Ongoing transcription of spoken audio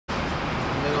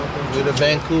We're the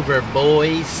Vancouver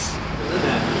boys.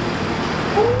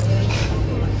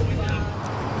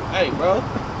 Hey, bro.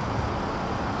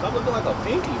 Stop looking like a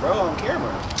finky, bro, on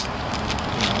camera.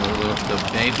 The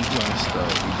baby gun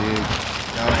stuff, you dig?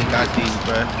 Y'all ain't got these,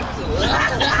 bro.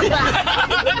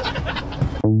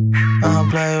 I don't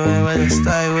play with it,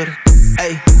 stay with it.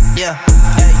 Hey, yeah,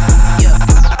 hey, yeah.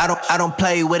 I don't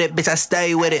play with it, bitch, I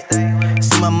stay with it.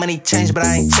 See my money change, but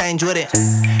I ain't change with it.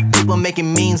 People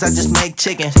making memes, I just make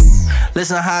chicken.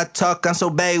 Listen to how I talk, I'm so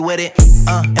bad with it.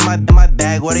 In my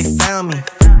bag where they found me.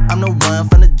 I'm the one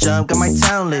from the jump, got my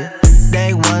town lit. They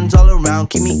ain't ones all around,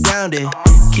 keep me grounded.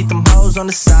 Keep them hoes on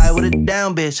the side with a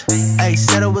down bitch. Ayy,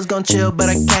 said I was gon' chill, but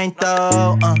I can't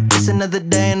though. It's another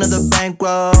day, another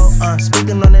bankroll.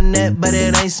 Speaking on the net, but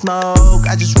it ain't smoke.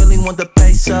 I just really want the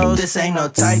pesos. This ain't no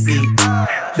type beat.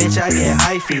 Bitch, I get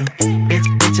hyphy.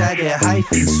 Bitch, I get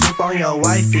hyphy. Swoop on your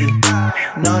wifey.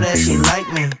 Know that she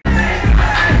like me.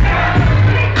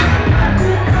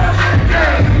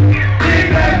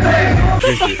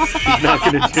 He's not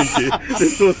gonna drink it.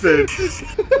 This one said,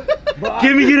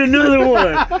 "Can we get another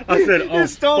one?" I said, "Oh, You're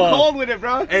stone cold with it,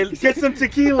 bro. Hey, get some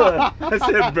tequila." I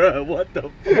said, "Bro, what the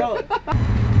fuck?"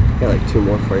 Got like 2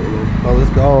 more for you, man. Oh,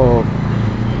 let's go.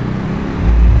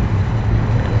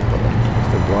 It's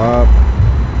the guap.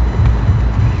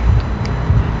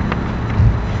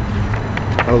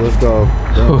 Oh, let's go.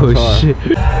 Oh shit.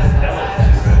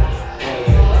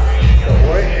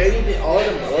 All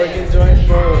them Oregon joints,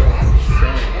 bro.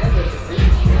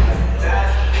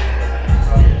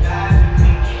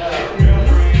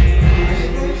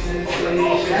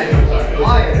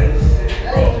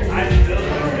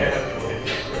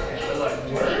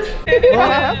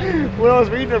 When I was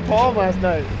reading her palm last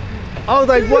night, I was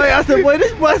like, boy, I said, boy,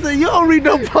 this boy said, you don't read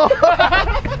no palm.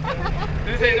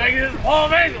 This ain't like this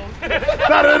Palm Angels.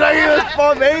 Not like this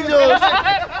Palm Angels.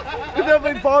 It's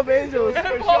definitely Palm Angels. For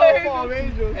sure, Palm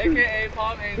Angels. AKA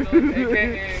Palm Angels,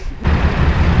 AKA